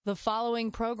The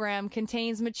following program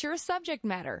contains mature subject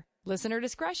matter. Listener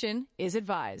discretion is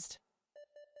advised.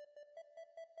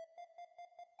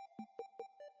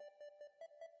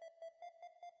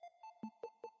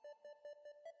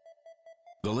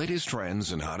 The latest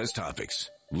trends and hottest topics,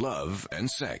 love and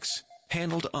sex,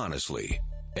 handled honestly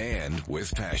and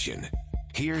with passion.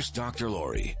 Here's Dr.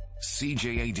 Lori,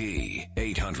 CJAD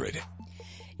 800.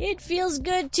 It feels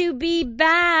good to be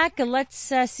back. Let's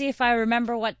see if I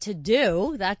remember what to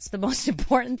do. That's the most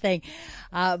important thing.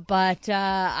 But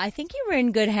I think you were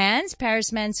in good hands. Paris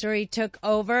Mansouri took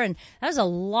over, and that was the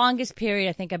longest period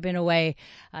I think I've been away.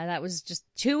 That was just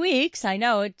 2 weeks. I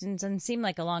know it doesn't seem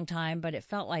like a long time, but it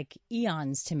felt like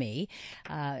eons to me.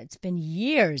 It's been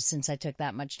years since I took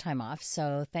that much time off.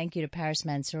 So thank you to Paris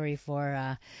Mansouri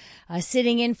for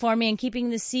sitting in for me and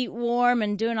keeping the seat warm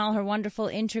and doing all her wonderful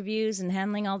interviews and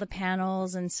handling all the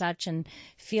panels and such and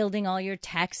fielding all your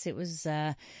texts. It was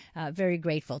very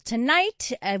grateful.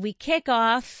 Tonight, we kick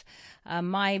off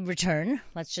my return,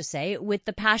 let's just say, with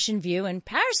the Passion View, and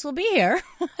Paris will be here.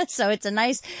 So it's a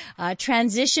nice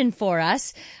transition for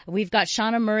us. We've got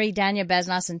Shauna Murray, Dania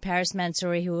Besnos, and Paris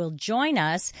Mansouri who will join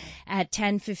us at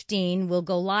 10:15. We'll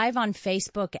go live on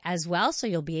Facebook as well, so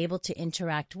you'll be able to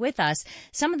interact with us.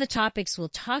 Some of the topics we'll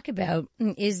talk about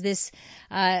is this,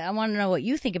 I want to know what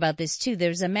you think about this too.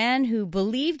 There's a man who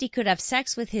believed he could have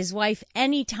sex with his wife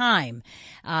anytime.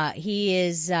 He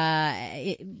is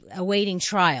awaiting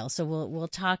trial, so we'll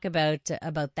talk about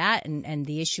that and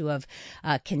the issue of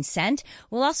consent.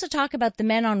 We'll also talk about the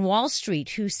men on Wall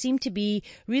Street who seem to be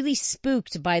really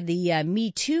spooked by the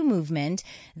Me Too movement,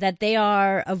 that they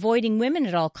are avoiding women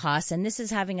at all costs, and this is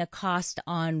having a cost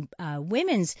on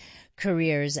women's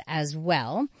careers as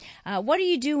well. What do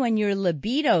you do when your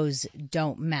libidos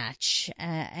don't match?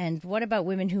 And what about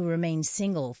women who remain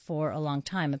single for a long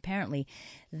time? Apparently,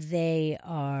 they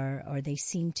are, or they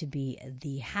seem to be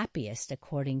the happiest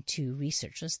according to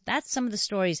researchers. That's some of the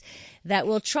stories that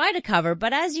we'll try to cover.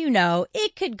 But as you know,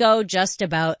 it could go just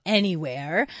about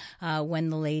anywhere when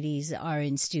the ladies are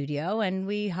in studio, and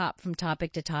we hop from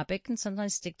topic to topic and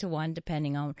sometimes stick to one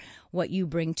depending on what you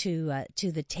bring to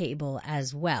the table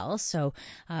as well. So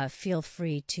feel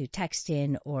free to text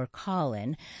in or call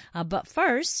in. But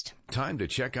first, time to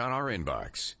check out our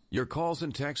inbox. Your calls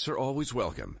and texts are always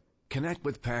welcome. Connect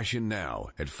with Passion now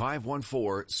at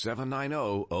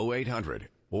 514-790-0800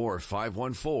 or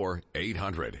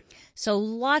 514-800. So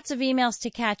lots of emails to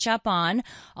catch up on,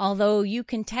 although you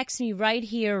can text me right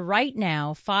here, right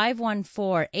now,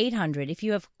 514-800. If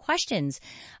you have questions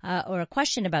or a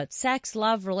question about sex,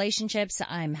 love, relationships,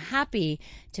 I'm happy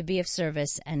to be of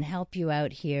service and help you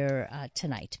out here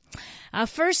tonight.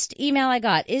 First email I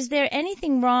got, is there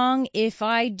anything wrong if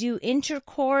I do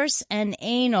intercourse and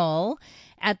anal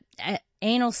at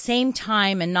anal same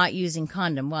time and not using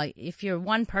condom? Well, if you're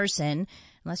one person,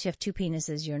 unless you have two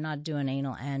penises, you're not doing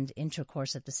anal and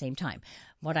intercourse at the same time.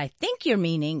 What I think you're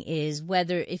meaning is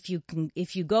whether if you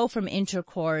go from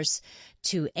intercourse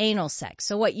to anal sex.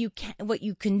 So what you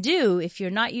can do if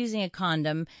you're not using a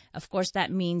condom, of course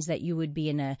that means that you would be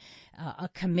in a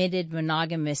committed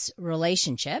monogamous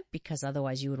relationship, because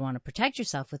otherwise you would want to protect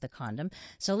yourself with a condom.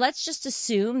 So let's just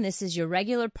assume this is your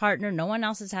regular partner, no one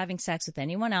else is having sex with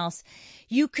anyone else.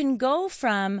 You can go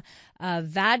from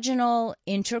vaginal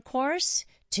intercourse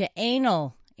to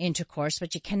anal intercourse,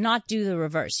 but you cannot do the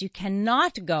reverse. You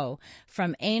cannot go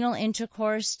from anal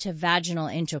intercourse to vaginal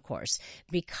intercourse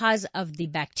because of the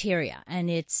bacteria, and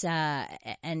it's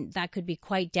and that could be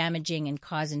quite damaging and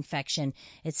cause infection,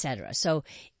 etc. So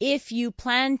if you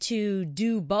plan to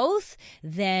do both,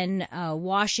 then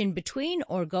wash in between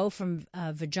or go from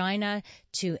vagina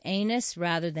to anus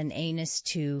rather than anus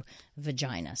to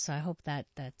vagina. So I hope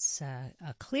that's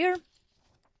clear.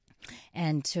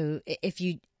 And so if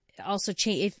you also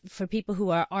change, for people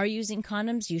who are using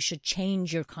condoms, you should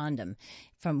change your condom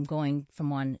from going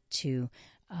from one to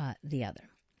the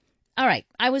other. All right.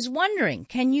 I was wondering,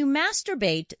 can you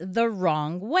masturbate the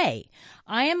wrong way?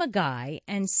 I am a guy,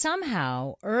 and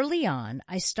somehow early on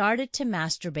I started to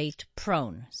masturbate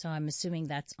prone. So I'm assuming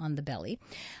that's on the belly,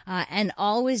 and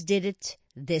always did it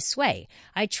this way.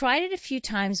 I tried it a few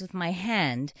times with my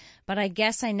hand, but I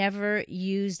guess I never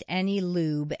used any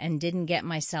lube and didn't get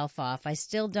myself off. I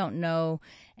still don't know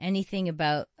anything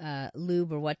about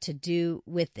lube or what to do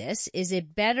with this. Is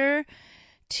it better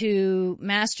to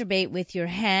masturbate with your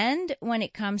hand when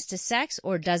it comes to sex,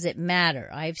 or does it matter?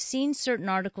 I've seen certain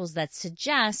articles that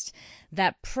suggest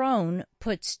that prone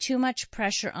puts too much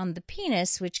pressure on the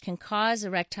penis, which can cause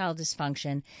erectile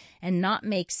dysfunction and not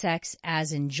make sex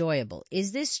as enjoyable.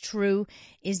 Is this true?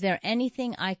 Is there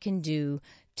anything I can do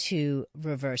to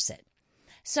reverse it?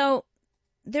 So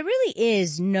there really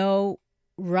is no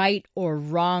right or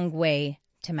wrong way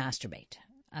to masturbate.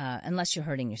 Unless you're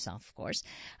hurting yourself, of course.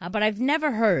 But I've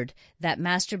never heard that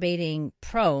masturbating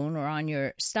prone or on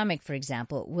your stomach, for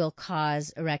example, will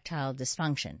cause erectile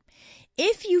dysfunction.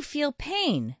 If you feel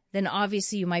pain, then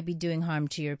obviously you might be doing harm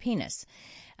to your penis.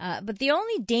 But the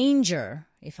only danger,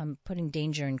 if I'm putting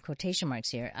danger in quotation marks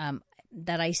here,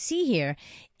 that I see here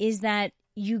is that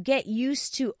you get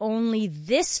used to only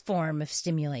this form of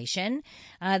stimulation,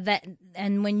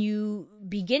 and when you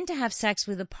begin to have sex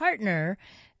with a partner,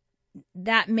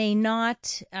 that may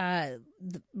not,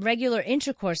 regular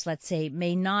intercourse, let's say,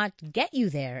 may not get you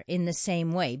there in the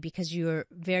same way because you're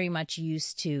very much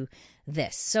used to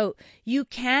this. So you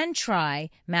can try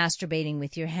masturbating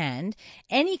with your hand.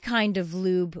 Any kind of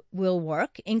lube will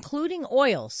work, including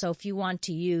oil. So if you want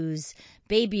to use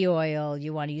baby oil,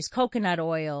 you want to use coconut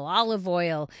oil, olive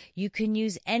oil, you can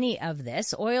use any of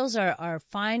this. Oils are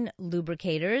fine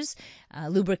lubricants,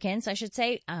 I should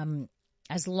say,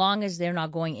 as long as they're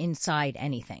not going inside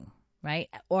anything, right?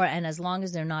 And as long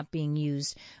as they're not being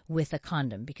used with a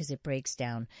condom, because it breaks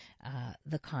down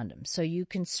the condom. So you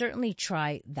can certainly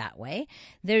try that way.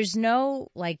 There's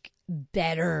no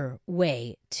better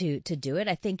way to do it.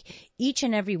 I think each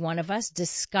and every one of us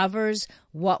discovers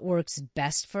what works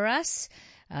best for us.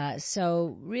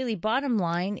 So really, bottom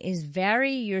line is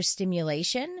vary your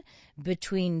stimulation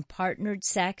between partnered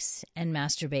sex and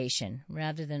masturbation,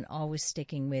 rather than always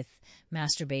sticking with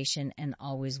masturbation and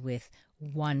always with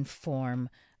one form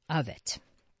of it.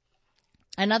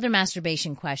 Another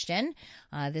masturbation question,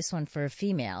 this one for a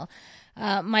female.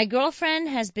 My girlfriend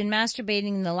has been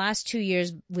masturbating in the last 2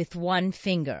 years with one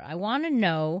finger. I want to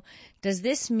know, does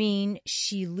this mean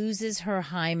she loses her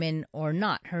hymen or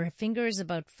not? Her finger is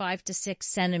about 5 to 6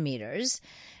 centimeters.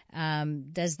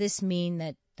 Does this mean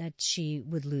that she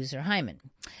would lose her hymen?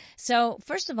 So,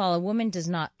 first of all, a woman does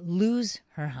not lose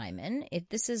her hymen.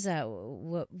 This is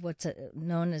what's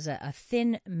known as a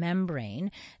thin membrane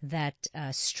that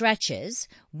stretches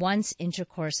once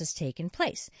intercourse has taken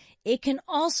place. It can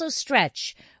also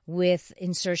stretch with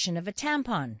insertion of a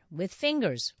tampon, with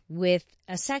fingers, with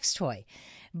a sex toy.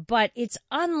 But it's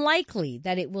unlikely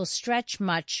that it will stretch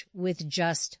much with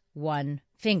just one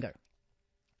finger.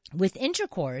 With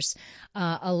intercourse,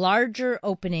 a larger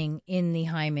opening in the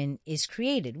hymen is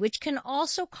created, which can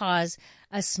also cause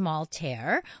a small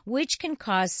tear, which can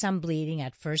cause some bleeding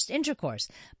at first intercourse.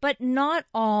 But not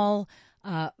all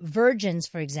virgins,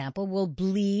 for example, will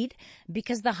bleed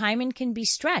because the hymen can be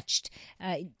stretched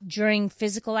during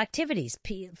physical activities.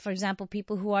 For example,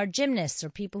 people who are gymnasts or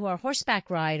people who are horseback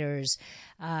riders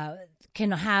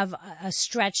can have a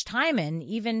stretched hymen.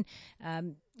 Even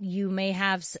you may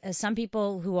have some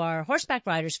people who are horseback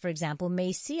riders, for example,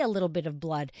 may see a little bit of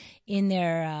blood in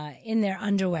their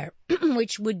underwear,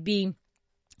 which would be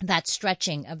that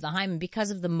stretching of the hymen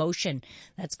because of the motion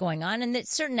that's going on, and that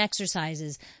certain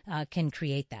exercises can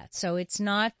create that. So it's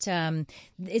not,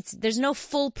 there's no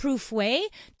foolproof way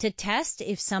to test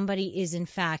if somebody is in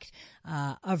fact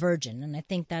a virgin, and I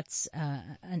think that's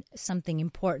something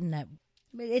important that.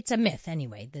 It's a myth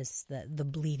anyway, the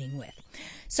bleeding with.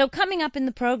 So coming up in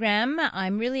the program,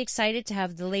 I'm really excited to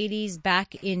have the ladies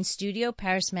back in studio.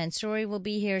 Paris Mansouri will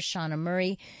be here, Shauna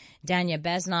Murray, Danya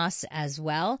Beznos as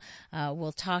well.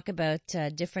 We'll talk about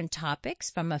different topics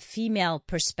from a female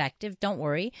perspective. Don't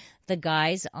worry, the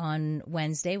guys on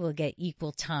Wednesday will get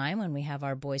equal time when we have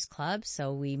our boys club,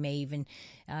 so we may even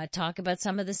talk about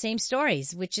some of the same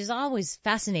stories, which is always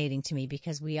fascinating to me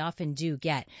because we often do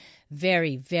get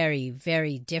very, very,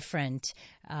 very different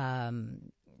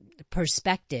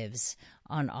perspectives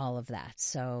on all of that.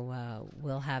 So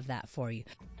we'll have that for you.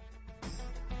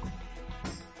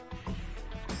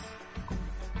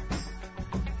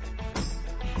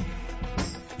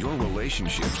 Your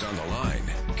relationship's on the line.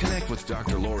 Connect with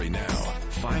Dr. Lori now.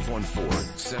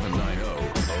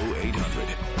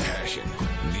 514-790-0800. Passion.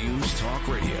 News Talk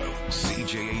Radio.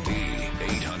 CJAD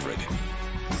 800.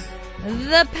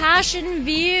 The Passion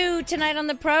View tonight on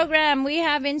the program. We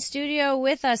have in studio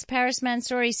with us Paris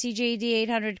Mansouri, CJAD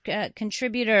 800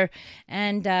 contributor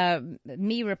and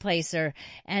me replacer.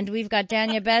 And we've got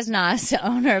Danya Beznos,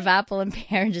 owner of Apple and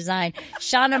Pear Design.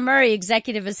 Shauna Murray,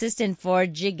 executive assistant for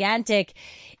Gigantic,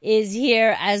 is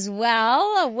here as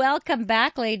well. Welcome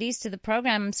back, ladies, to the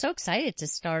program. I'm so excited to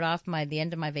start off the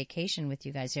end of my vacation with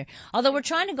you guys here. Although we're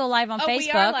trying to go live on Facebook.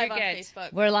 We are live on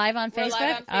Facebook. We're live on Facebook?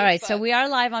 Live on Facebook. All right, so we are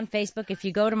live on Facebook. If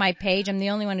you go to my page, I'm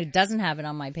the only one who doesn't have it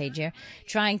on my page here,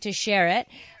 trying to share it.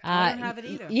 I don't have it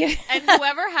either. And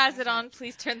whoever has it on,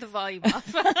 please turn the volume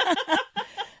off.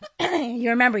 You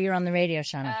remember you're on the radio,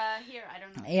 Shauna. Here, I don't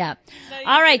No. Yeah.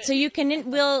 All right. So you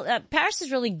can, Paris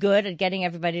is really good at getting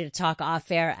everybody to talk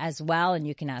off air as well. And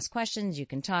you can ask questions. You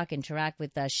can talk, interact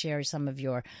with us, share some of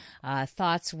your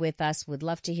thoughts with us. Would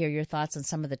love to hear your thoughts on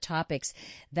some of the topics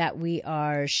that we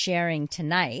are sharing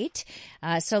tonight.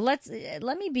 So let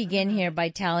me begin here by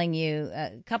telling you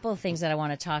a couple of things that I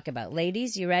want to talk about.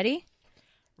 Ladies, you ready?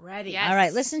 Ready. Yes. All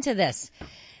right. Listen to this.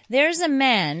 There's a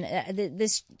man,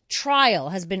 this trial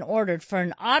has been ordered for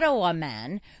an Ottawa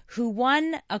man who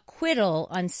won acquittal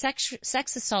on sex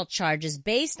assault charges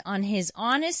based on his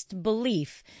honest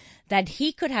belief that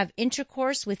he could have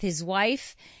intercourse with his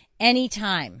wife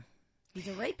anytime. He's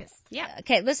a rapist. Yeah.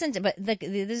 Okay, listen, this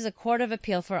is a court of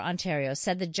appeal for Ontario,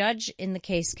 said the judge in the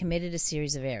case committed a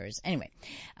series of errors. Anyway,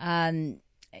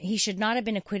 he should not have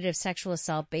been acquitted of sexual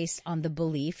assault based on the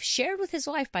belief, shared with his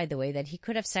wife, by the way, that he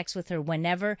could have sex with her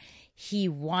whenever he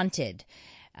wanted.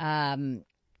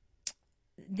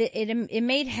 It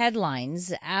made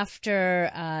headlines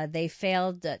after the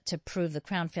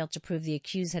Crown failed to prove the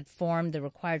accused had formed the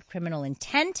required criminal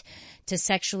intent to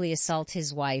sexually assault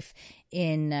his wife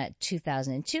in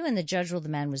 2002, and the judge ruled the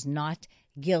man was not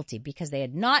guilty because they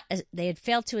had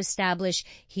failed to establish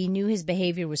he knew his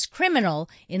behavior was criminal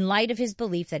in light of his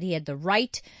belief that he had the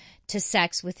right to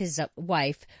sex with his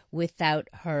wife without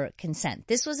her consent.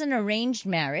 This was an arranged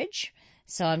marriage.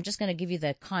 So I'm just going to give you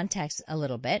the context a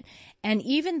little bit. And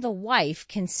even the wife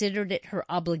considered it her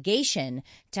obligation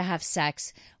to have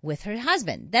sex with her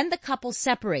husband. Then the couple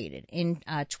separated in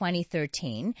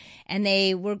 2013, and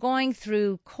they were going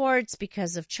through courts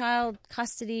because of child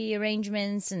custody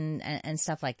arrangements and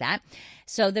stuff like that.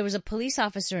 So there was a police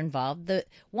officer involved.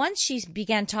 Once she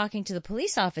began talking to the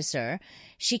police officer,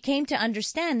 she came to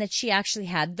understand that she actually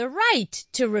had the right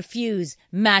to refuse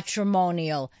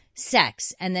matrimonial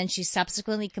sex. And then she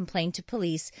subsequently complained to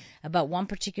police about one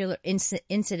particular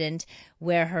incident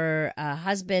where her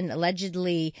husband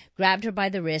allegedly grabbed her by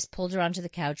the wrist, pulled her onto the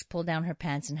couch, pulled down her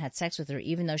pants, and had sex with her,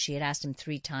 even though she had asked him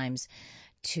 3 times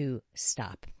to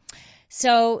stop.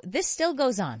 So this still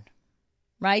goes on,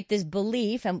 right? This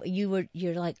belief, and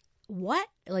you're like, what?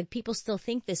 Like, people still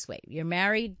think this way. You're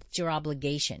married, it's your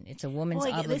obligation. It's a woman's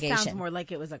obligation. This sounds more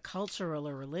like it was a cultural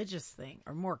or religious thing,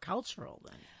 or more cultural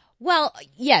than... Well,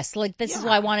 yes, like this is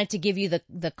why I wanted to give you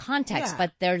the context,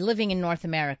 but they're living in North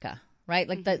America, right?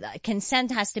 Like the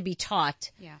consent has to be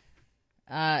taught. Yeah.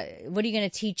 What are you going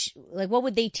to teach? Like, what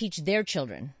would they teach their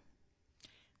children?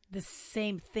 The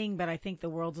same thing, but I think the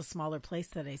world's a smaller place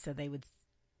today, so they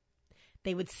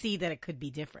would see that it could be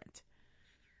different.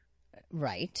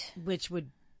 Right. Which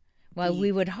would... Well,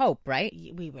 we would hope, right?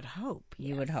 We would hope.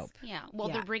 You would hope. Yeah. Well,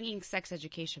 they're bringing sex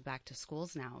education back to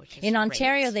schools now, which is in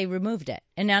Ontario, great. They removed it.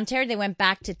 In Ontario, they went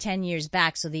back to 10 years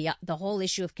back, so the whole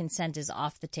issue of consent is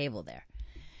off the table there.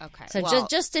 Okay. So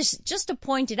just to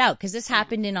point it out, because this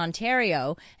happened in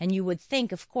Ontario, and you would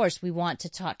think, of course, we want to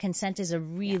talk. Consent is a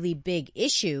really big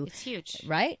issue. It's huge,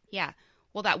 right? Yeah.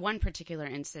 Well, that one particular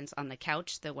instance on the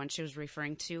couch, the one she was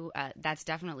referring to, that's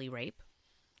definitely rape.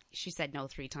 She said no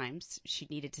 3 times. She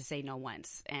needed to say no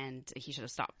once, and he should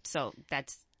have stopped. So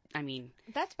that's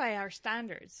by our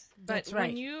standards. But that's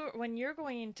right. when you're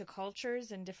going into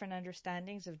cultures and different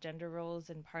understandings of gender roles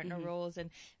and partner roles,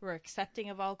 and we're accepting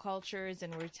of all cultures,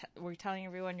 and we're telling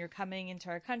everyone you're coming into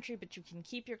our country, but you can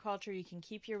keep your culture, you can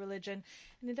keep your religion,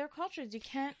 and in their cultures you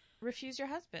can't refuse your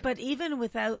husband. But even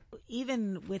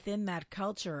within that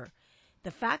culture,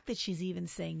 the fact that she's even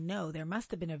saying no, there must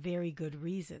have been a very good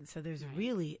reason. So there's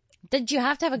really... Did you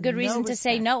have to have a good reason to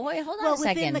say no? Wait, hold on a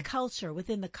second.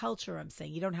 Within the culture, I'm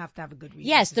saying you don't have to have a good reason.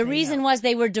 Yes, to the say reason no. was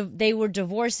they were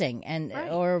divorcing and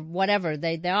or whatever.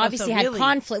 They obviously had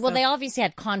conflict. Well, they obviously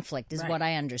had conflict, is what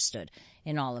I understood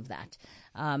in all of that.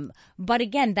 But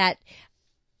again, that.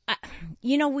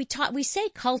 We say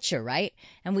culture, right?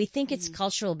 And we think it's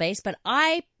cultural based, but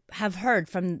I have heard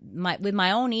with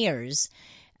my own ears,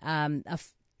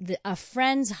 a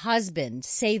friend's husband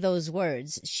say those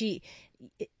words.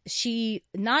 She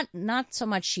not so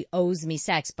much she owes me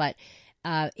sex, but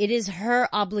it is her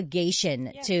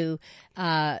obligation to.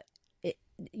 I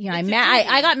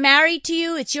got married to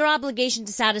you. It's your obligation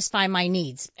to satisfy my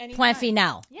needs. Point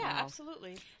final. Yeah,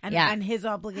 absolutely. And his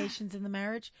obligations in the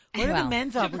marriage. What are the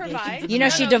men's obligations?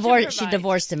 Provide. She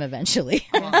divorced him eventually.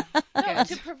 No,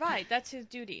 to provide. That's his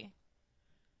duty.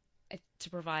 To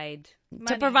provide money.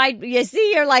 To provide. You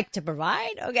see, you're like, to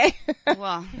provide? Okay.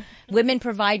 Well, women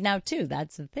provide now too.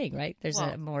 That's the thing, right? There's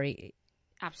a more...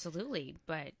 Absolutely.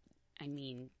 But I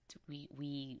mean,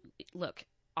 we look,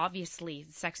 obviously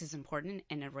sex is important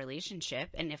in a relationship.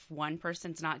 And if one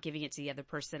person's not giving it to the other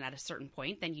person at a certain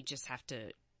point, then you just have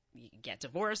to get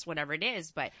divorced, whatever it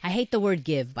is. But I hate the word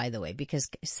give, by the way, because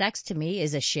sex to me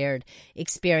is a shared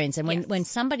experience. And when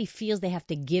somebody feels they have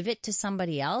to give it to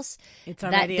somebody else, it's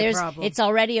already a problem. It's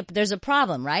already there's a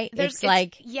problem, right? It's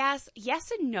like, yes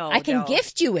and no. I can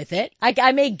gift you with it.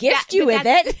 I may gift you with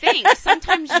it. The thing.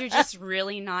 Sometimes you're just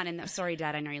really not in the, sorry,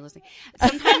 Dad, I know you're listening.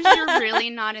 Sometimes you're really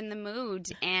not in the mood.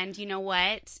 And you know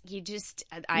what? You just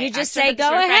say,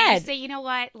 go ahead. You say, you know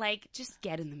what? Like, just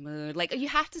get in the mood. Like, you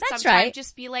have to That's sometimes right.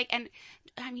 just be like, and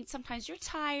I mean, sometimes you're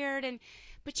tired,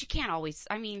 but you can't always,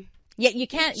 I mean. Yeah, you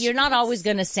can't, you're not always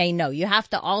going to say no. You have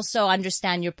to also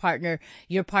understand your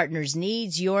partner's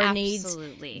needs, your needs.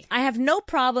 Absolutely. I have no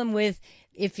problem with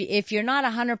if you're not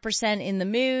 100% in the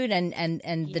mood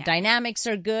and the dynamics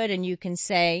are good and you can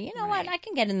say, you know what, I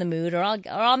can get in the mood or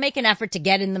I'll make an effort to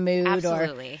get in the mood.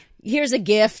 Absolutely. Or here's a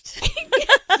gift.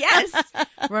 Yes.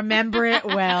 Remember it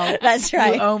well. That's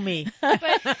right. You owe me. But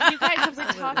you guys have been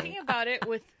talking about it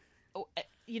with,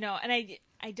 and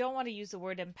I don't want to use the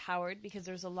word empowered because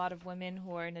there's a lot of women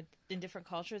who are in different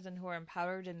cultures and who are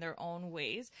empowered in their own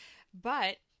ways.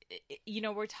 But,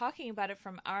 we're talking about it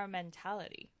from our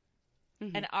mentality.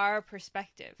 Mm-hmm. And our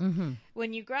perspective. Mm-hmm.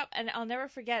 When you grow up, and I'll never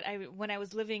forget, when I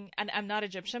was living, and I'm not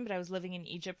Egyptian, but I was living in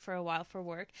Egypt for a while for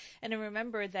work, and I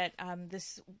remember that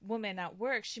this woman at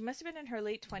work, she must have been in her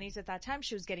late 20s at that time,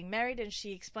 she was getting married, and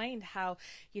she explained how,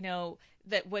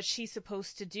 that what she's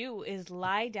supposed to do is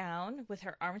lie down with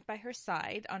her arms by her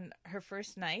side on her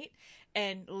first night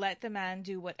and let the man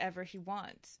do whatever he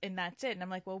wants, and that's it. And I'm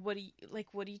like, well, what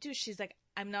do you do? She's like,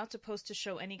 I'm not supposed to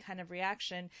show any kind of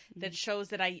reaction that shows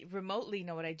that I remotely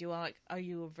know what I do. I'm like, are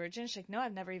you a virgin? She's like, no,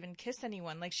 I've never even kissed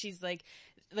anyone. Like, she's like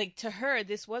to her,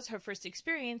 this was her first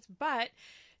experience, but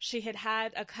she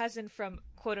had a cousin from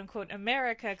quote unquote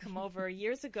America come over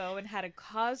years ago and had a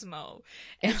Cosmo,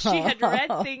 and she had read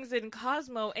things in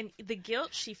Cosmo, and the guilt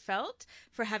she felt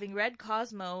for having read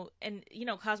Cosmo, and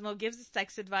Cosmo gives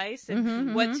sex advice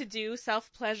and what to do,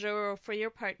 self-pleasure or for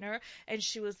your partner, and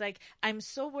she was like, I'm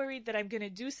so worried that I'm going to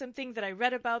do something that I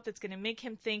read about that's going to make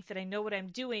him think that I know what I'm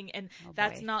doing, and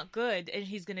that's not good, and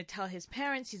he's going to tell his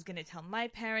parents, he's going to tell my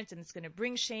parents, and it's going to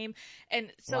bring shame.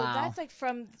 And so that's like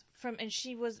from and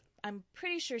she was, I'm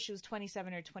pretty sure she was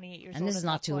 27 or 28 years old. And this is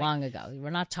not too long ago. We're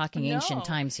not talking ancient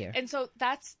times here. And so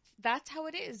that's how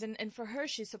it is. And for her,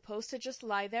 she's supposed to just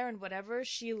lie there, and whatever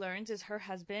she learns is her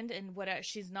husband, and whatever,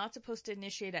 she's not supposed to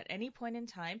initiate at any point in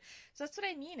time. So that's what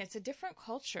I mean. It's a different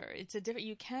culture. It's a different,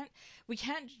 we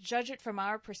can't judge it from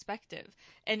our perspective.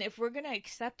 And if we're going to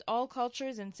accept all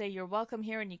cultures and say you're welcome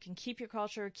here and you can keep your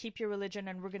culture, keep your religion,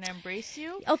 and we're going to embrace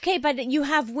you. Okay, but you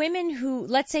have women who,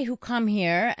 let's say, who come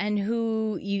here and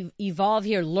who evolve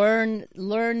here, learn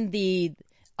the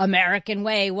American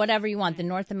way, whatever you want, the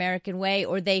North American way,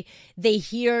 or they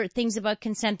hear things about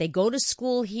consent. They go to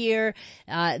school here.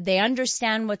 They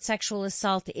understand what sexual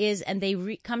assault is, and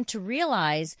they come to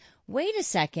realize, wait a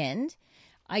second,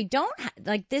 I don't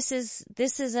this is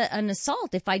an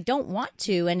assault. If I don't want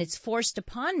to, and it's forced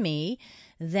upon me,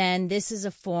 then this is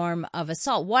a form of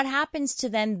assault. What happens to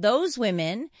then those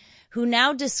women who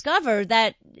now discover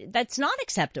that that's not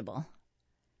acceptable?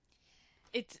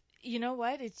 You know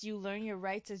what? It's you learn your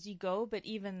rights as you go, but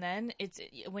even then, it's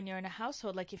when you're in a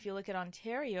household, like if you look at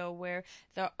Ontario, where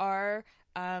there are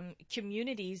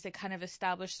communities that kind of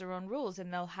establish their own rules,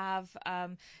 and they'll have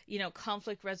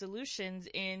conflict resolutions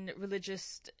in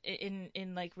religious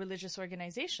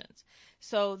organizations.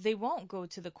 So they won't go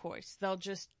to the courts. They'll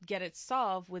just get it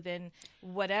solved within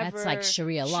whatever. That's like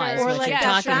Sharia law. Or what like you're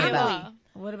that talking family. about.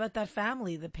 What about that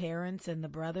family? The parents and the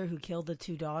brother who killed the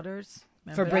two daughters.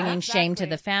 For bringing shame to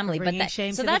the family, but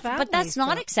that's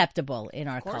not acceptable in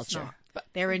our culture. Not. But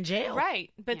they're in jail, right?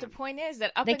 But the point is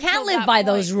that they can't live by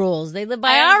those rules. They live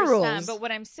by our rules. But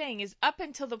what I'm saying is, up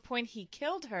until the point he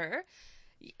killed her,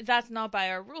 that's not by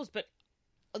our rules. But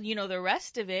the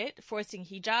rest of it, forcing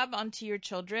hijab onto your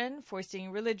children,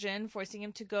 forcing religion, forcing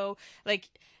him to go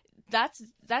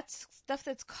that's stuff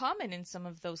that's common in some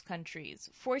of those countries.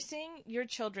 Forcing your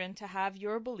children to have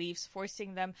your beliefs,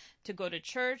 forcing them to go to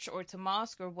church or to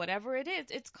mosque or whatever it is,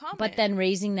 it's common. But then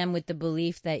raising them with the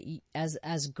belief that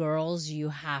as girls you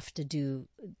have to do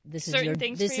this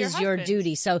is your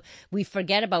duty. So we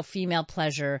forget about female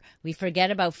pleasure. We forget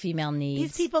about female needs.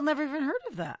 These people never even heard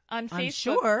of that. On Facebook, I'm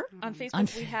sure. On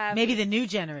Facebook we have maybe the new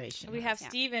generation. We have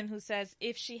Stephen who says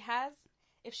if she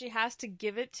has to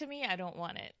give it to me, I don't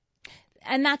want it.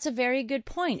 And that's a very good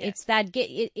point. Yeah. It's that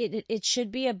it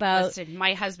should be about. Listen,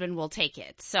 my husband will take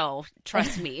it, so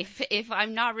trust me. If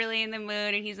I'm not really in the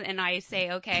mood and I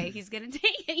say okay, he's gonna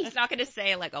take it. He's not gonna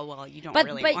say like, oh well, you don't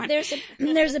really want. But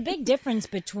there's a big difference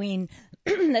between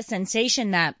the sensation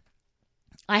that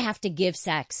I have to give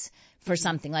sex for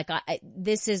something. Like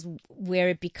this is where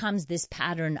it becomes this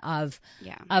pattern of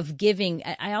giving.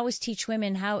 I always teach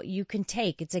women how you can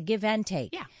take. It's a give and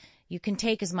take. Yeah. You can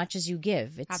take as much as you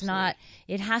give. It's Absolutely. not,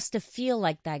 it has to feel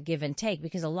like that give and take,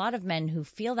 because a lot of men who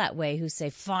feel that way, who say,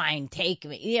 fine, take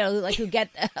me, like who get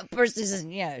a person who says,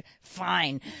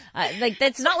 fine. Like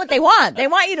that's not what they want. They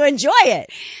want you to enjoy it,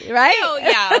 right? Oh,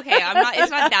 yeah. Okay. It's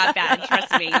not that bad.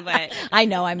 Trust me. But I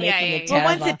know I'm making it Well,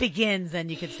 terrible. once it begins, then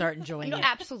you can start enjoying it.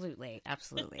 Absolutely.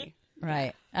 Absolutely.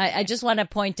 Right. I just want to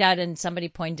point out, and somebody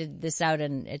pointed this out,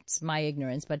 and it's my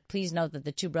ignorance, but please note that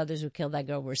the two brothers who killed that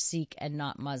girl were Sikh and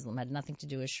not Muslim, had nothing to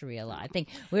do with Sharia law. I think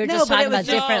we were just talking about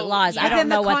different laws. I don't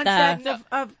know what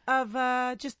the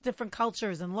of just different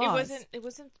cultures and laws. It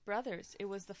wasn't brothers. It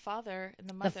was the father and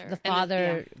the mother. the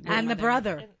father and the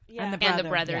brother. And the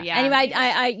brother. Yeah. Anyway,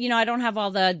 I don't have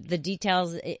all the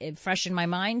details fresh in my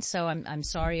mind, so I'm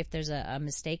sorry if there's a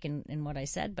mistake in what I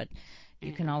said, but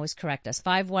you can always correct us.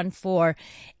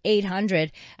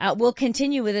 514-800. We'll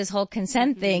continue with this whole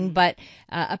consent thing, but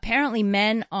apparently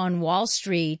men on Wall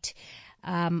Street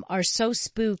are so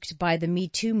spooked by the Me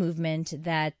Too movement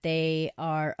that they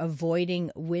are avoiding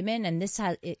women, and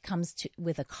it comes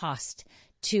with a cost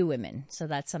to women. So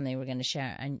that's something we're going to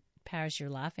share. And Paris, you're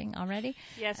laughing already?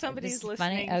 Yeah, somebody's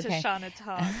listening to Shauna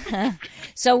talk.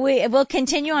 So we'll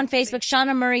continue on Facebook.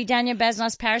 Shauna Murray, Daniel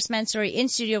Besnos, Paris Mansouri in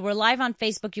studio. We're live on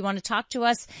Facebook. You want to talk to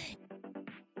us?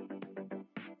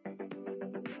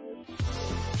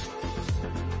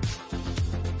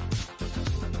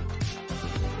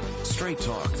 Straight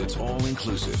talk that's all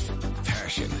inclusive.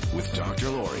 Passion with Dr.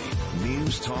 Lori.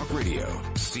 News Talk Radio.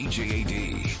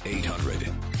 CJAD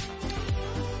 800.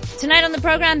 Tonight on the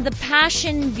program, The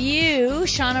Passion View.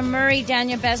 Shauna Murray,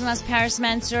 Daniel Besnos, Paris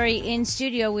Mansouri in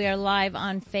studio. We are live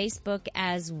on Facebook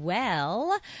as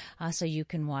well. So you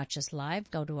can watch us live.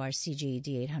 Go to our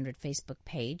CJAD 800 Facebook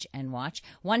page and watch.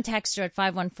 One texter at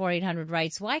 514-800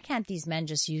 writes, why can't these men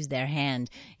just use their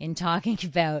hand in talking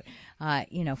about,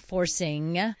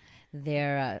 forcing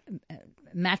their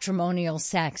matrimonial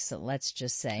sex, let's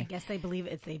just say. I guess they believe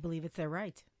it's their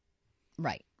right.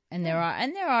 Right. And there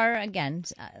are again,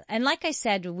 and like I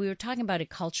said, we were talking about it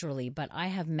culturally, but I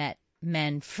have met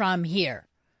men from here.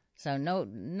 So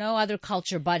no other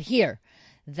culture but here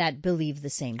that believe the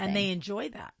same thing. And they enjoy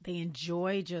that. They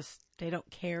enjoy they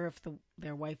don't care if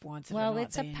their wife wants it or not. Well,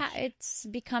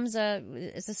 becomes a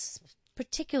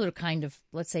particular kind of,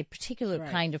 let's say,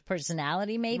 kind of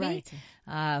personality maybe,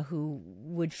 who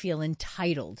would feel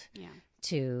entitled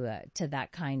to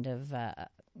that kind of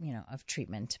of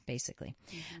treatment, basically.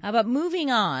 But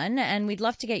moving on, and we'd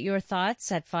love to get your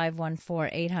thoughts at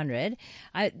 514-800.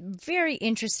 A very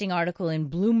interesting article in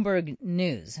Bloomberg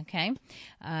News, okay?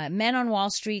 Men on Wall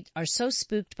Street are so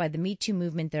spooked by the Me Too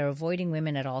movement, they're avoiding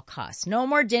women at all costs. No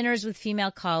more dinners with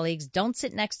female colleagues. Don't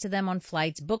sit next to them on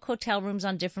flights. Book hotel rooms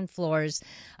on different floors.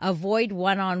 Avoid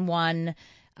one-on-one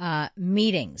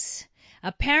meetings.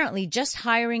 Apparently, just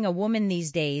hiring a woman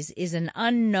these days is an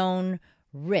unknown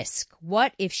risk.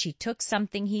 What if she took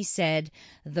something he said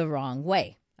the wrong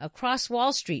way? Across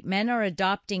Wall Street, men are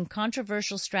adopting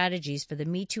controversial strategies for the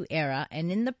Me Too era and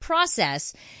in the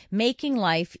process, making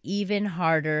life even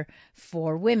harder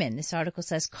for women. This article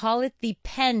says, call it the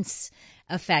Pence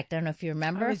effect. I don't know if you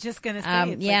remember. I was just going to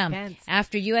say, it's like Pence.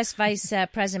 After U.S. Vice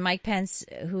President Mike Pence,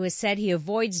 who has said he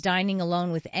avoids dining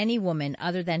alone with any woman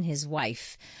other than his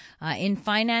wife. In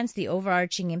finance, the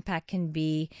overarching impact can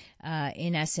be,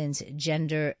 in essence,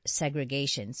 gender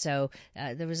segregation. So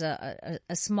there was a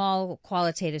small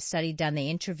qualitative study done. They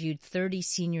interviewed 30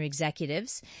 senior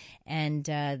executives, and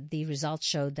the results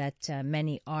showed that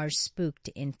many are spooked,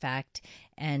 in fact,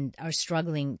 and are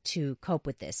struggling to cope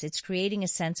with this. It's creating a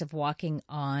sense of walking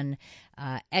on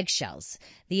eggshells.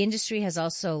 The industry has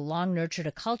also long nurtured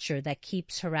a culture that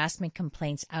keeps harassment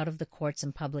complaints out of the courts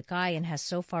and public eye and has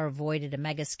so far avoided a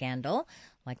mega scandal,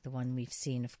 like the one we've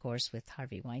seen, of course, with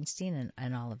Harvey Weinstein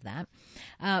and all of that.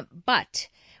 But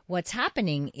what's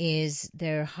happening is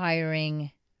they're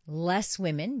hiring less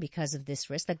women because of this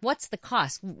risk. Like, what's the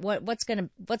cost? What's going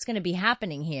to be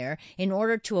happening here in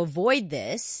order to avoid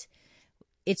this?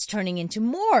 It's turning into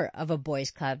more of a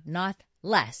boys' club, not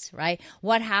less, right?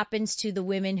 What happens to the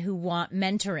women who want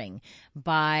mentoring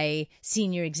by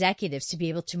senior executives to be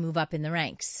able to move up in the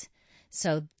ranks?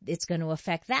 So it's going to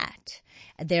affect that.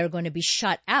 They're going to be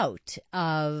shut out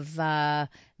of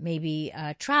maybe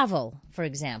travel, for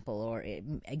example, or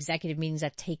executive meetings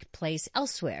that take place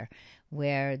elsewhere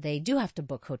where they do have to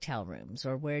book hotel rooms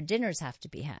or where dinners have to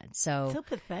be had. So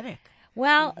pathetic.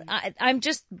 Well, I'm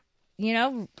just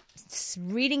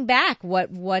reading back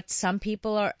what some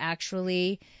people are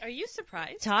actually Are you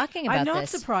surprised? talking about. I'm not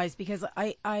this. surprised because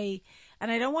and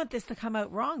I don't want this to come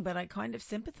out wrong, but I kind of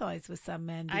sympathize with some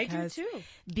men because, I do too.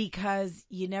 because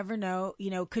you never know,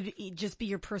 could it just be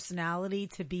your personality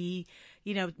to be,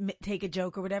 take a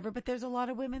joke or whatever, but there's a lot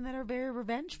of women that are very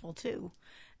revengeful too.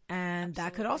 And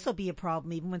that could also be a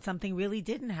problem, even when something really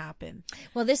didn't happen.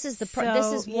 Well, this is this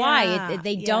So, is why yeah,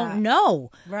 they yeah. don't know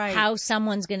Right. how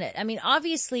someone's gonna. I mean,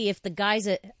 obviously, if the guy's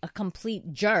a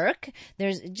complete jerk,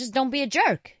 just don't be a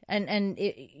jerk, and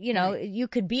you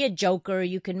could be a joker,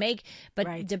 you can make, but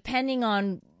Right. depending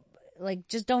on,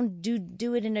 just don't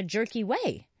do it in a jerky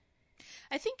way.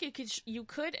 I think you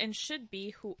could and should be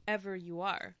whoever you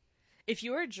are. If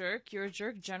you're a jerk,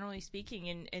 generally speaking.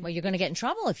 And Well, you're going to get in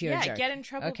trouble if you're a jerk. Yeah, get in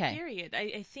trouble, Okay. period.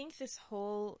 I think this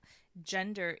whole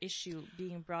gender issue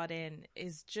being brought in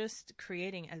is just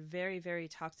creating a very, very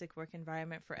toxic work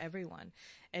environment for everyone.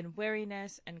 And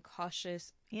wariness and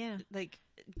cautious. Yeah.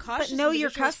 Cautious. But know your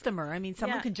individuals- customer. I mean,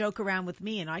 someone Yeah. can joke around with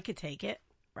me and I could take it,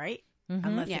 right? Mm-hmm.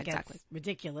 Unless Yeah, it gets exactly.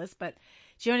 ridiculous. But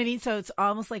do you know what I mean? So it's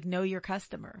almost like know your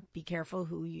customer. Be careful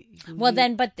who you. Well,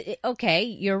 then, but okay,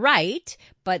 you're right.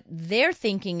 But their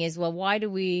thinking is, well, why do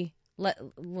we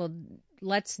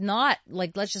let's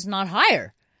just not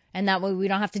hire, and that way we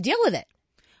don't have to deal with it.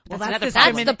 Well, That's another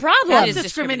that's That's the problem. That That's is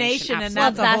discrimination, and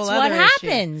Well, that's a that's whole what other issue.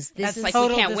 happens. This That's is Like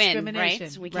total we can't win, discrimination.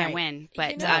 right? We can't Right. win,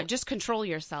 but just control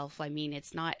yourself. I mean,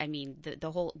 it's not. I mean,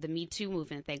 the Me Too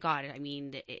movement. Thank God. I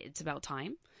mean, it's about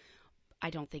time. I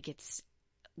don't think it's.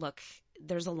 Look,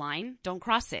 there's a line. Don't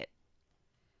cross it.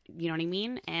 You know what I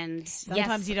mean? And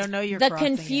Sometimes you don't know you're the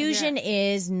crossing it. confusion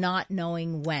is not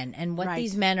knowing when. And what Right.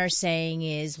 these men are saying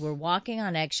is we're walking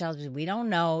on eggshells because we don't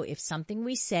know if something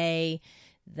we say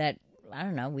that, I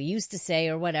don't know, we used to say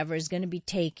or whatever is going to be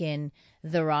taken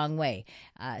the wrong way.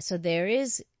 So there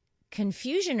is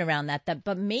confusion around that,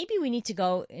 but maybe we need to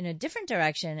go in a different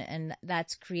direction, and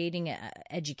that's creating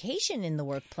education in the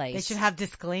workplace. They should have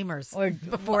disclaimers Or-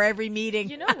 before every meeting.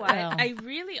 You know what? Well. I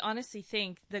really honestly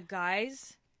think the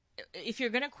guys, if you're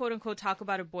going to quote unquote talk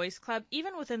about a boys club,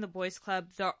 even within the boys club,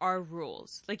 there are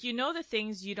rules. Like, the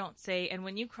things you don't say. And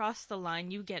when you cross the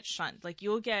line, you get shunned. Like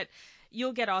you'll get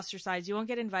ostracized. You won't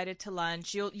get invited to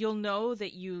lunch. You'll know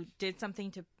that you did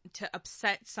something to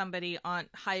upset somebody on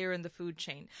higher in the food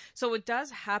chain. So it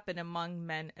does happen among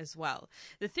men as well.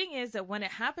 The thing is that when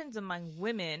it happens among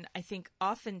women, I think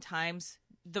oftentimes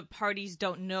the parties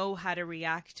don't know how to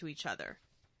react to each other.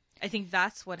 I think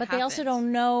that's what But happens. they also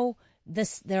don't know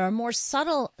this. There are more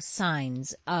subtle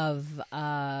signs of.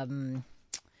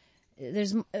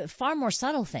 There's far more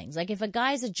subtle things. Like if a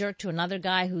guy's a jerk to another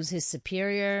guy who's his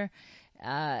superior,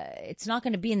 it's not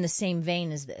going to be in the same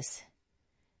vein as this.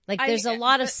 Like there's a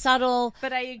lot of subtle.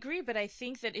 But I agree. But I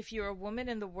think that if you're a woman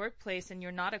in the workplace and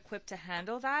you're not equipped to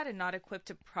handle that and not equipped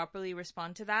to properly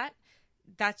respond to that,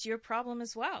 that's your problem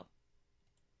as well.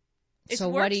 It's So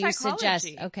work what do you psychology.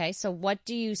 suggest? Okay, so what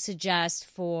do you suggest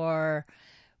for,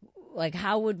 like,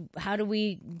 how do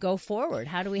we go forward?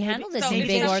 How do we handle this so in if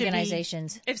big there should be-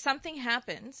 organizations? If something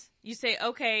happens, you say,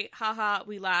 okay, haha,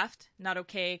 we laughed, not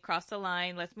okay, cross the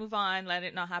line, let's move on, let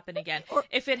it not happen again.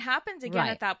 If it happens again Right.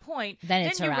 at that point, Then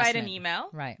it's you write an harassment. email.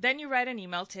 Right. Then you write an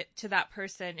email to that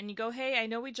person and you go, hey, I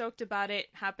know we joked about it,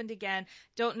 happened again.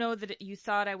 Don't know that you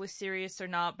thought I was serious or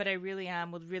not, but I really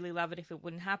am. Would really love it if it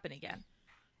wouldn't happen again.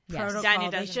 Yes. Daniel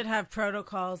Protocol. They doesn't- should have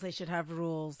protocols. They should have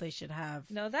rules. They should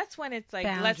have. No, that's when it's like,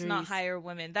 let's not Boundaries. hire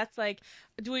women. That's like,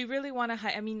 do we really want to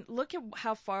hire? I mean, look at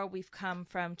how far we've come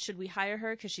from, should we hire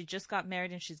her because she just got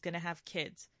married and she's going to have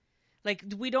kids? Like,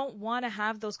 we don't want to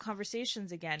have those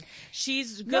conversations again.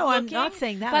 She's good No, I'm looking. not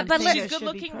saying that. But- I'm but saying She's there good should be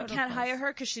looking. We can't protocols. hire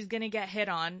her because she's going to get hit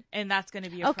on, and that's going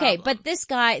to be a Okay, problem. but this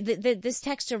guy, this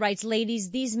texter writes, ladies,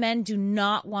 these men do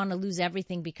not want to lose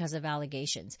everything because of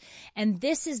allegations. And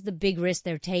this is the big risk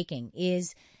they're taking,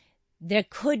 is there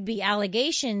could be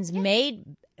allegations made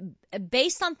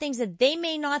based on things that they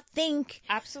may not think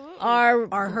Absolutely. are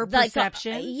her like,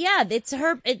 perception. yeah,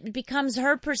 it becomes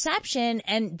her perception,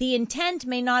 and the intent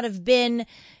may not have been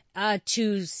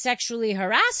to sexually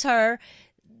harass her.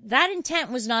 That intent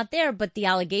was not there, but the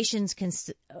allegations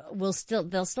they'll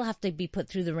still have to be put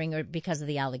through the ringer because of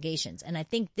the allegations. And I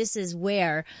think this is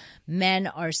where men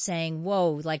are saying,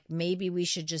 whoa, like maybe we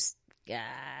should just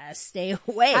stay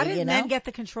away. How did you know? men get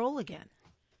the control again?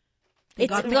 They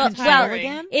got the well, control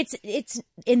again? It's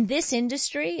in this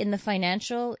industry, in the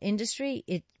financial industry,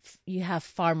 you have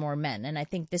far more men, and I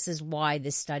think this is why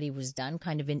this study was done,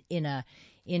 kind of in a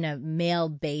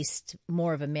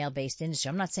more of a male-based industry.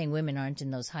 I'm not saying women aren't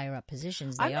in those higher up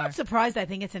positions. They I'm are. not surprised. I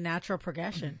think it's a natural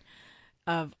progression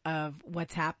of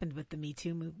what's happened with the Me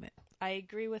Too movement. I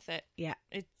agree with it. Yeah.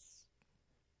 It's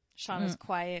Shauna's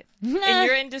quiet. In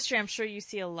your industry, I'm sure you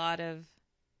see a lot of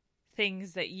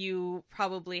things that you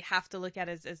probably have to look at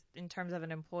as in terms of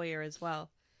an employer as well.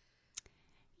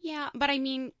 Yeah, but I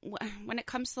mean, when it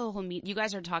comes to the whole you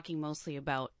guys are talking mostly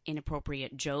about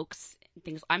inappropriate jokes,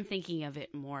 things. I'm thinking of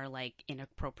it more like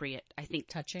inappropriate. I think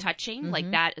touching, like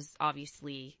that is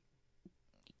obviously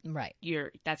right.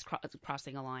 That's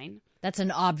crossing a line. That's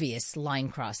an obvious line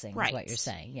crossing, right. Is what you're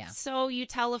saying. Yeah. So you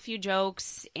tell a few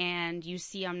jokes, and you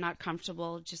see I'm not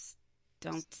comfortable. Just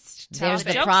don't tell There's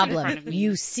the jokes problem. in front of me.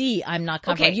 You see I'm not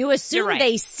comfortable. Okay, you assume right.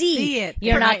 they see it.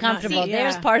 you're They not might not comfortable. see,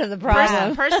 There's yeah. part of the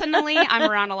problem. Personally, I'm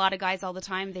around a lot of guys all the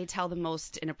time. They tell the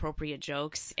most inappropriate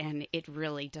jokes, and it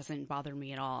really doesn't bother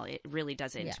me at all. It really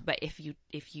doesn't. Yeah. But if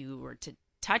you were to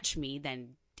touch me, then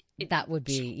that would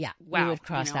be, wow, we would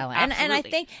cross you know, that line. And I absolutely.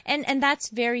 think, and that's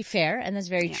very fair and that's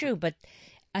very true, but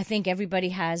I think everybody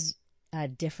has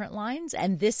different lines,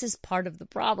 and this is part of the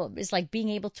problem. It's like being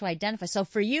able to identify. So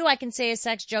for you, I can say a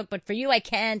sex joke, but for you, I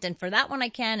can't, and for that one, I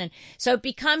can, and so it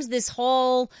becomes this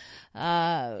whole.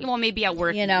 Well, maybe at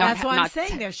work, you know, That's why I'm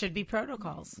saying there should be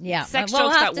protocols. Yeah, Sex we'll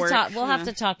jokes have at to work, talk. We'll have yeah.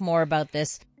 to talk more about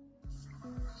this.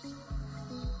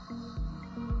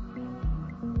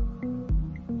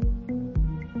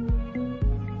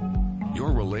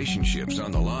 Your relationship's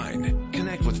on the line.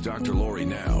 Connect with Dr. Lori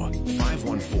now.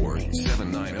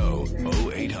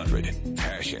 514-790-0800.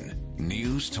 Passion.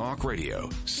 News Talk Radio.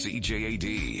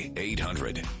 CJAD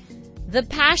 800. The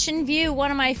Passion View,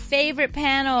 one of my favorite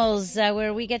panels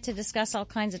where we get to discuss all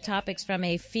kinds of topics from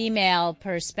a female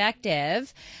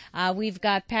perspective. We've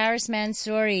got Paris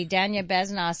Mansouri, Danya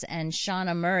Besnos, and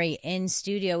Shauna Murray in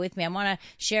studio with me. I want to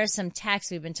share some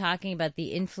text. We've been talking about the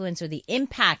influence or the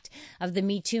impact of the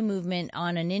Me Too movement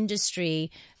on an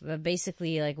industry,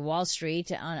 basically like Wall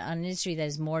Street, on an industry that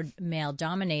is more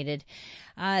male-dominated.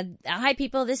 Hi,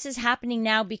 people. This is happening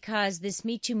now because this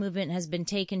Me Too movement has been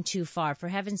taken too far. For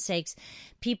heaven's sakes,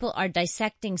 people are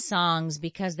dissecting songs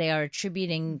because they are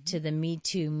attributing to the Me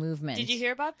Too movement. Did you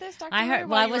hear about this, Dr. I heard. Lori, Well,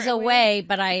 while I you was were away,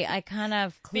 but I kind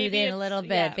of clued Baby, in a little bit.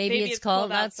 yeah, Baby, it's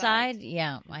cold outside. outside.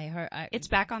 Yeah, I heard. It's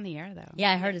back on the air, though.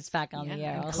 Yeah, I heard it's back on the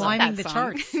air. I Also. love Climbing that the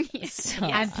song. charts. So,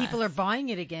 And people are buying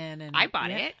it again. And I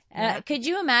bought it. could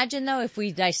you imagine though if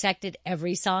we dissected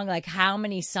every song? Like how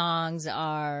many songs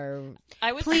are?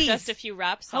 I would Please. suggest a few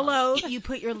rap songs. Hello, you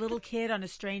put your little kid on a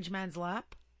strange man's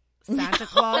lap? Santa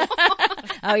Claus?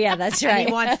 Oh yeah, that's And right.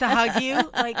 he wants to hug you?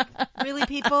 Like, really,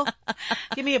 people?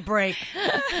 Give me a break.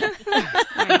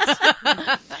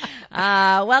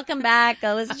 Welcome back.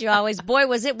 I listen to you always. Boy,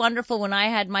 was it wonderful when I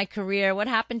had my career. What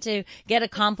happened to get a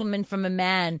compliment from a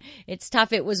man? It's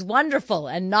tough. It was wonderful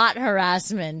and not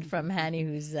harassment from Hanny,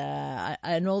 who's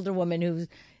an older woman who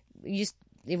used.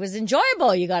 It was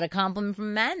enjoyable. You got a compliment from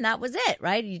a man. That was it,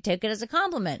 right? You took it as a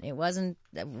compliment. It wasn't,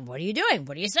 what are you doing?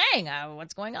 What are you saying?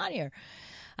 What's going on here?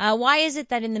 Why is it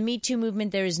that in the Me Too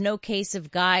movement there is no case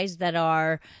of guys that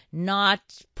are not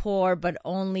poor but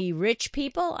only rich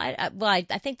people? I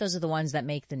think those are the ones that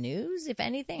make the news, if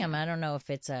anything. I mean, I don't know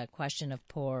if it's a question of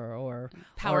poor or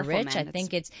Powerful rich. men, I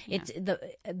think it's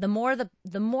the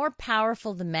more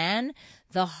powerful the man,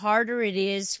 the harder it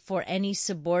is for any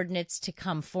subordinates to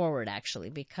come forward, actually,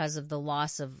 because of the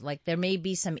loss of, like, there may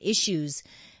be some issues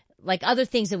like other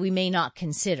things that we may not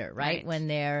consider, right? When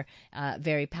they're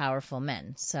very powerful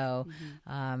men. So,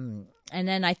 and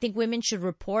then I think women should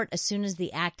report as soon as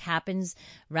the act happens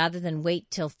rather than wait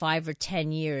till 5 or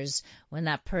 10 years when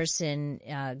that person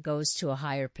goes to a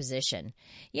higher position.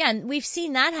 Yeah, and we've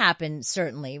seen that happen,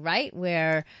 certainly, right?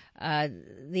 Where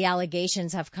the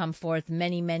allegations have come forth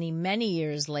many, many, many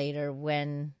years later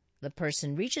when the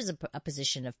person reaches a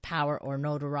position of power or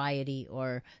notoriety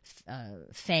or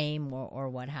fame or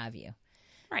what have you.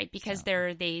 Right, because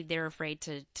they're afraid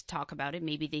to talk about it.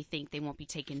 Maybe they think they won't be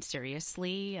taken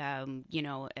seriously.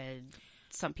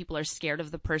 Some people are scared of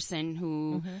the person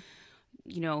who,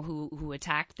 who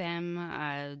attacked them.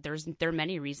 There are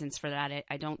many reasons for that.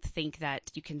 I don't think that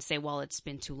you can say, well, it's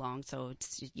been too long, so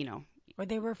it's Or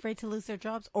they were afraid to lose their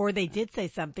jobs. Or they did say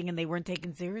something and they weren't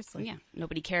taken seriously. Yeah,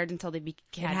 nobody cared until they It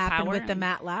had happened power. with the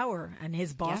Matt Lauer, and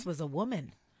his boss Yeah. was a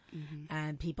woman.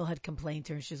 And people had complained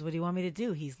to her. She says, what do you want me to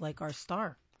do? He's like our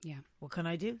star. Yeah. What can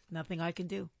I do? Nothing I can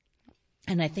do.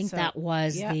 And I think So, that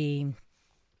was yeah.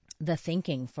 the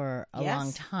thinking for a Yes.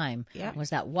 long time Yeah. was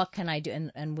that what can I do?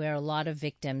 And where a lot of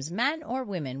victims, men or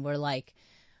women, were like,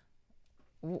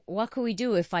 what could we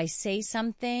do if I say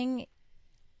something?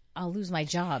 I'll lose my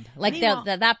job. Like Meanwhile-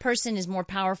 that person is more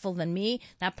powerful than me.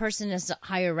 That person is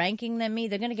higher ranking than me.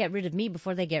 They're going to get rid of me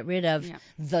before they get rid of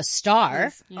the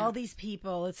star. All these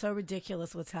people, it's so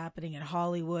ridiculous what's happening in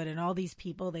Hollywood, and all these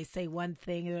people, they say one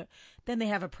thing, then they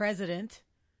have a president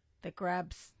that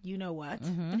grabs you know what,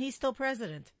 and he's still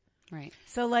president. Right.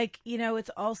 So, like, you know, it's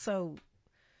also,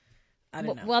 I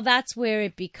don't know. Well, that's where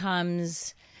it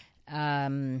becomes,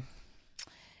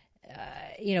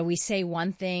 you know, we say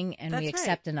one thing and That's we right.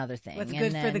 accept another thing. What's And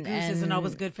good for the then- goose isn't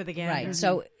always good for the gander. Right.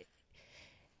 So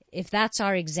if that's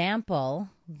our example,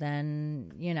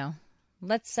 then, you know,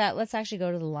 let's actually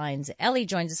go to the lines. Ellie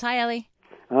joins us. Hi, Ellie.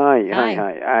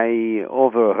 Hi. I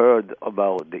overheard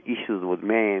about the issues with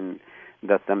men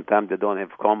that sometimes they don't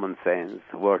have common sense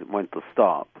when to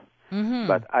stop.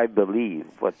 But I believe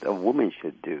what a woman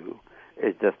should do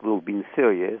is just being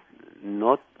serious,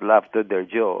 not laugh at their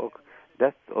joke.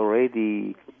 That's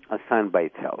already a sign by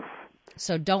itself.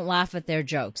 So don't laugh at their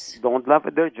jokes. Don't laugh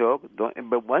at their joke.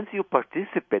 But once you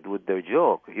participate with their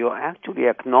joke, you're actually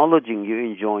acknowledging you're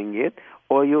enjoying it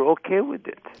or you're okay with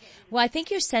it. Well, I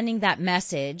think you're sending that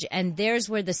message, and there's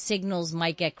where the signals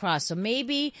might get crossed. So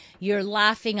maybe you're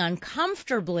laughing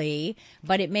uncomfortably,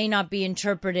 but it may not be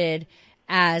interpreted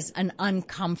as an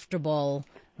uncomfortable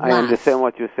laugh. I understand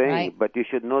what you're saying, right? but you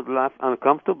should not laugh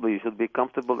uncomfortably. You should be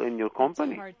comfortable in your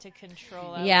company. It's hard to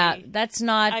control. Yeah, Ellie. that's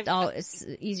not I've- all. It's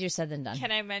easier said than done.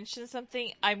 Can I mention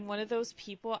something? I'm one of those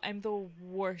people. I'm the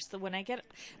worst. When I get,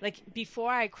 like,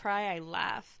 before I cry, I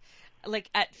laugh. Like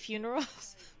at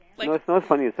funerals. Like, No, it's not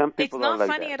funny. Some it's people not are like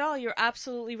funny that. at all. You're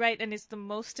absolutely right, and it's the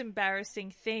most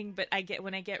embarrassing thing. But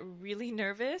when I get really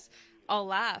nervous, I'll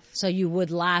laugh. So you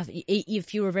would laugh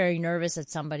if you were very nervous at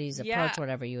somebody's approach, Yeah.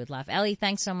 whatever. You would laugh. Ellie,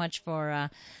 thanks so much for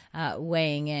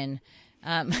weighing in.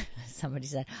 Somebody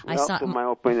said, "I Well, saw." to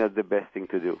my opinion, that's the best thing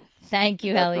to do. Thank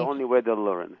you, That's Ellie. the only way they'll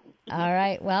learn. All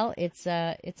right. Well, it's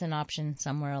an option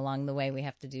somewhere along the way. We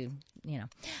have to do, you know.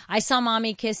 I saw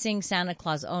mommy kissing Santa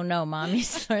Claus. Oh no, mommy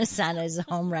Santa is a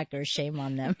home wrecker. Shame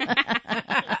on them.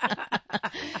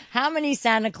 How many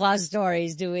Santa Claus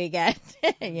stories do we get?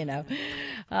 You know,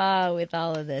 with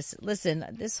all of this. Listen,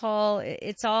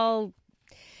 it's all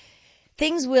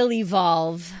things will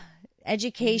evolve.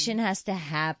 Education has to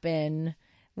happen.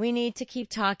 We need to keep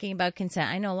talking about consent.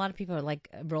 I know a lot of people are like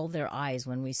roll their eyes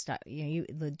when we start,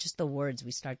 just the words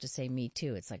we start to say "me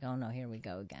too." It's like, oh no, here we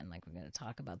go again. Like we're going to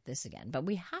talk about this again. But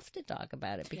we have to talk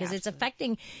about it because it's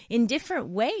affecting in different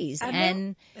ways.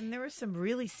 And there were some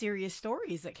really serious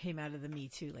stories that came out of the Me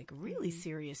Too, like really Mm-hmm.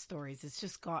 serious stories. It's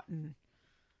just gotten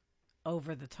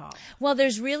over the top. well,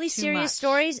 there's really Too serious much.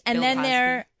 stories, and Bill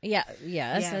then Cosby.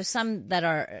 yes, there's some that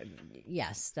are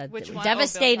that Which one?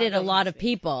 devastated Oh, Bill a lot of Cosby.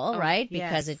 people, right?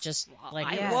 Because yes. it just like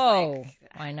I was whoa, like,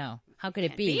 I know. How could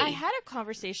it be? I had a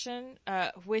conversation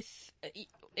with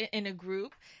in a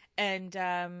group, and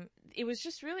it was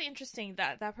just really interesting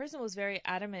that that person was very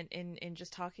adamant in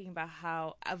just talking about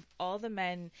how of all the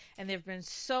men, and there have been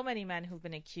so many men who've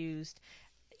been accused,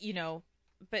 you know,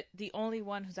 but the only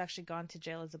one who's actually gone to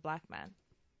jail is a black man.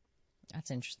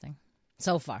 That's interesting.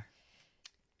 So far.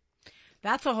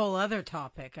 That's a whole other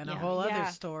topic and a whole other Yeah.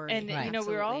 story. And Right. you know,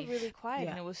 we were all Absolutely. really quiet, Yeah.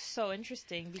 and it was so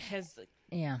interesting because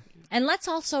Yeah. And let's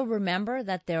also remember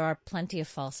that there are plenty of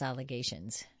false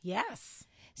allegations. yes.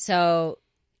 So,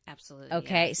 Absolutely.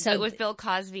 Okay, yeah. so But with Bill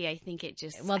Cosby, I think it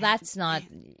just well, that's not,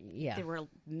 yeah. There were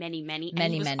many, Many,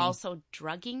 and he was many. also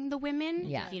drugging the women.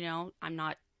 Yeah. You know, I'm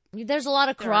not. There's a lot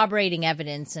of There are- corroborating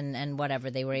evidence and whatever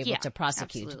they were able Yeah, to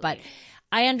prosecute. absolutely. But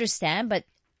I understand, but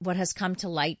what has come to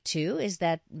light too is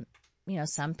that, you know,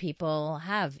 some people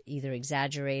have either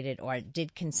exaggerated or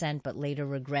did consent but later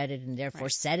regretted and therefore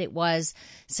said it was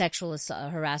sexual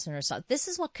harassment or assault. This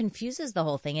is what confuses the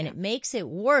whole thing, and it makes it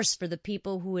worse for the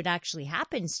people who it actually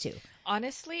happens to.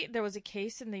 honestly, there was a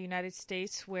case in the United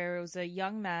States where it was a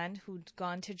young man who'd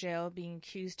gone to jail being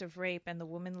accused of rape, and the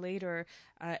woman later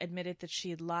admitted that she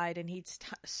had lied, and he'd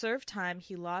served time.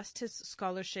 He lost his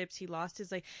scholarships. He lost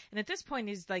his, like, and at this point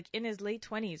he's like in his late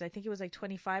 20s. I think he was like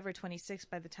 25 or 26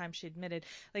 by the time she admitted.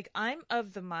 Like, I'm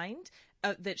of the mind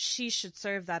that she should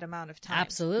serve that amount of time.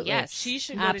 Absolutely. Yes. She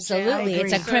should go to Absolutely. jail.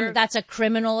 It's a Serve- that's a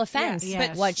criminal offense, Yes.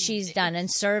 but what she's done, and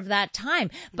serve that time.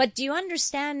 But do you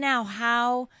understand now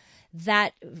how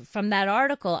that from that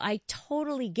article, I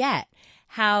totally get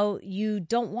how you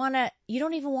don't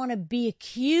even want to be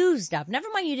accused of. Never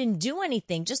mind you didn't do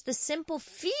anything, just the simple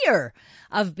fear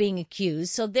of being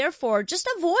accused. So therefore, just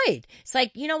avoid. It's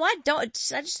like, you know what? I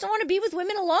just don't want to be with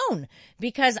women alone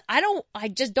because I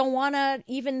just don't want to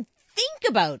even think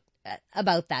about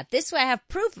about that. This way I have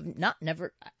proof.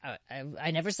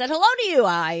 I never said hello to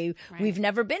you. We've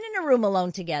never been in a room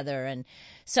alone together. And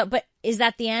so, but is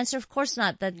that the answer? Of course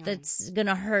not. That's going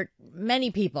to hurt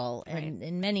many people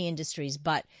in many industries,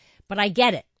 but I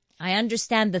get it. I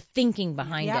understand the thinking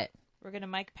behind it. We're going to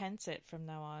Mike Pence it from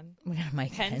now on. We're going to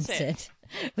Mike Pence it.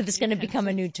 But it's going to become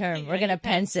a new term. We're going to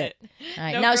Pence it. All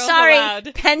right. No Now, girls sorry,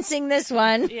 allowed. Pensing this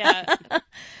one. Yeah.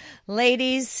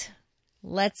 Ladies,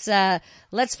 let's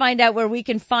find out where we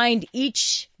can find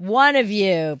each one of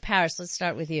you. Paris, let's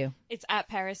start with you. It's at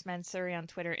Paris Mansouri on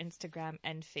Twitter, Instagram,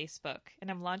 and Facebook.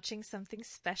 And I'm launching something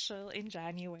special in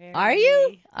January. Are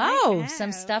you? I Oh, am.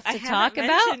 some stuff to I talk haven't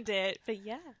about? mentioned it, but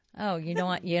yeah. Oh, you know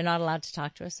what? You're not allowed to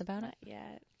talk to us about it? Not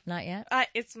yet. Not yet?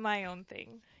 It's my own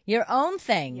thing. Your own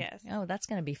thing? Yes. Oh, that's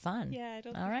going to be fun. Yeah,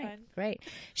 it'll All be right, fun. great.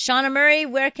 Shauna Murray,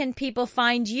 where can people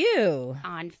find you?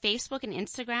 On Facebook and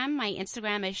Instagram. My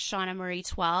Instagram is Shauna Murray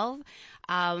 12.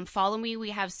 Follow me. We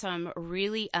have some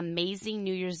really amazing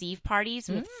New Year's Eve parties.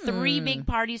 We have 3 big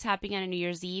parties happening on New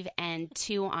Year's Eve and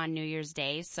 2 on New Year's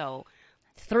Day. So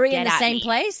 3 in Get the at same me.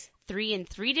 place? 3 in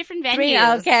 3 different venues. 3,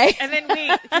 okay. And then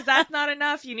wait, because that's not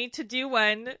enough. You need to do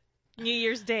one New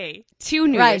Year's Day. 2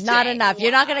 New Right, Year's not Day. enough.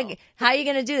 You're not going to, how are you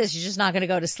going to do this? You're just not going to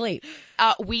go to sleep.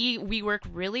 We work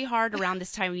really hard around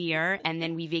this time of year, and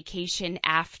then we vacation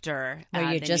after Or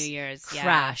you the just New Year's.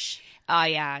 crash. Oh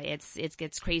yeah, it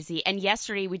gets crazy. And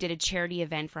yesterday we did a charity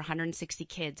event for 160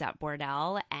 kids at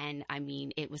Bordel, and I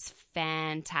mean it was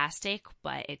fantastic,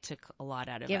 but it took a lot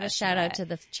out of us. Give a shout out to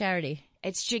the charity.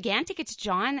 It's gigantic. It's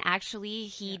John actually.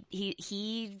 He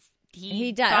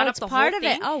does. thought Oh, up it's the part whole of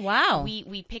it. thing. Oh, wow.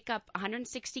 We pick up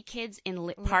 160 kids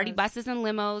in party buses and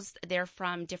limos. They're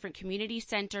from different community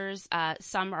centers.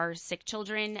 Some are sick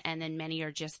children, and then many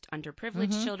are just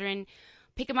underprivileged children.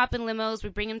 Pick them up in limos. We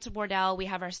bring them to Bordel. We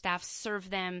have our staff serve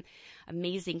them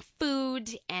amazing food,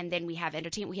 and then we have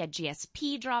entertainment. We had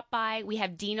GSP drop by. We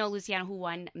have Dino Luciano, who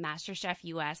won MasterChef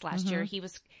US last year. He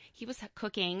was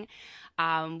cooking.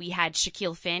 We had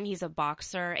Shaquille Finn. He's a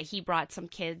boxer. He brought some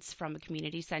kids from a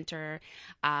community center.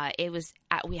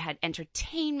 We had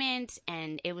entertainment,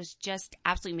 and it was just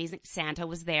absolutely amazing. Santa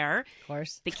was there. Of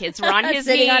course. The kids were on his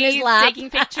Sitting knees, on his lap. taking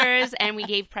pictures, and we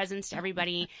gave presents to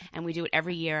everybody. And we do it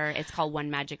every year. It's called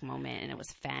One Magic Moment, and it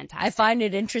was fantastic. I find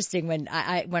it interesting when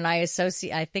I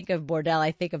think of Bordel,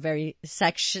 I think of very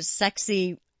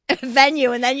sexy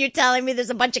venue, and then you're telling me there's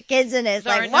a bunch of kids in it. It's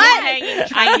like, what?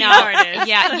 I know.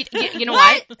 Yeah. You know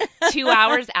what? 2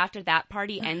 hours after that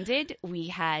party ended, we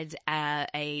had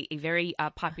a very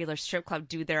popular strip club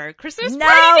do their Christmas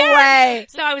party there. way.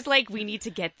 So I was like, we need to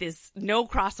get this, no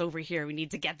crossover here. We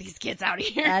need to get these kids out of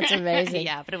here. That's amazing.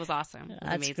 Yeah, but it was awesome. It was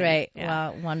That's amazing. great. Yeah.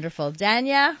 Wow, wonderful.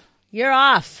 Danya, you're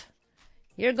off.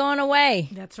 You're going away.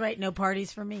 That's right. No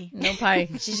parties for me. No party.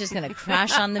 She's just going to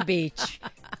crash on the beach.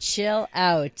 Chill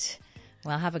out.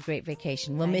 Well, have a great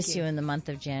vacation. We'll miss you in the month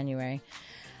of January.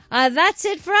 That's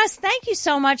it for us. Thank you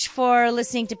so much for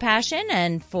listening to Passion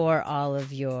and for all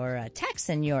of your texts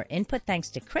and your input. Thanks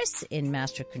to Chris in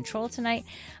Master Control tonight.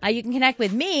 You can connect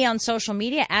with me on social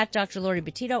media at Dr. Lori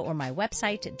Betito or my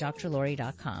website at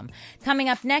drlori.com. Coming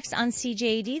up next on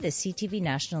CJAD, the CTV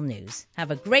National News.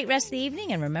 Have a great rest of the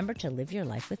evening and remember to live your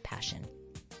life with passion.